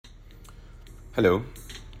Hello,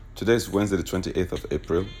 today is Wednesday the 28th of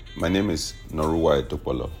April. My name is Noruwa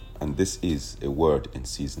Edopolo, and this is a word in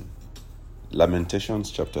season.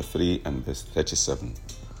 Lamentations chapter 3 and verse 37.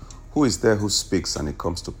 Who is there who speaks and it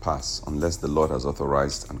comes to pass unless the Lord has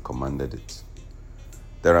authorized and commanded it?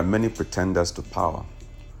 There are many pretenders to power.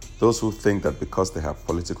 Those who think that because they have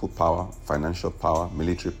political power, financial power,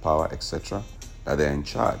 military power, etc., that they are in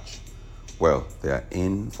charge. Well, they are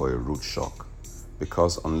in for a rude shock.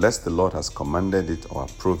 Because unless the Lord has commanded it or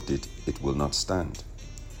approved it, it will not stand.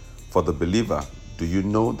 For the believer, do you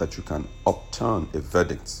know that you can upturn a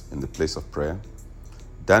verdict in the place of prayer?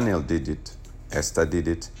 Daniel did it, Esther did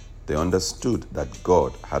it. They understood that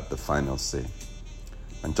God had the final say.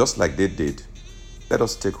 And just like they did, let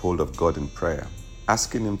us take hold of God in prayer,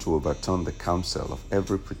 asking Him to overturn the counsel of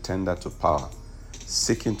every pretender to power,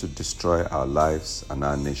 seeking to destroy our lives and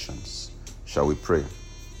our nations. Shall we pray?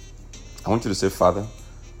 I want you to say, Father,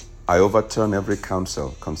 I overturn every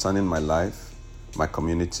counsel concerning my life, my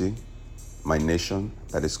community, my nation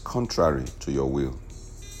that is contrary to your will.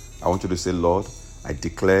 I want you to say, Lord, I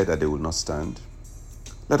declare that they will not stand.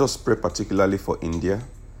 Let us pray particularly for India,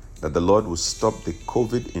 that the Lord will stop the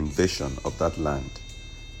COVID invasion of that land,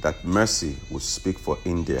 that mercy will speak for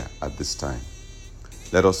India at this time.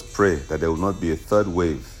 Let us pray that there will not be a third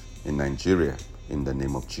wave in Nigeria in the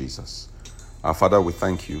name of Jesus. Our Father, we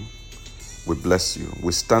thank you. We bless you.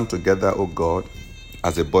 We stand together, O God,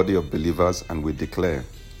 as a body of believers, and we declare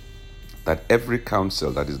that every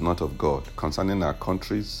counsel that is not of God concerning our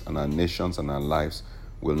countries and our nations and our lives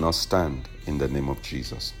will not stand in the name of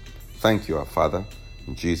Jesus. Thank you, our Father.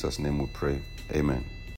 In Jesus' name we pray. Amen.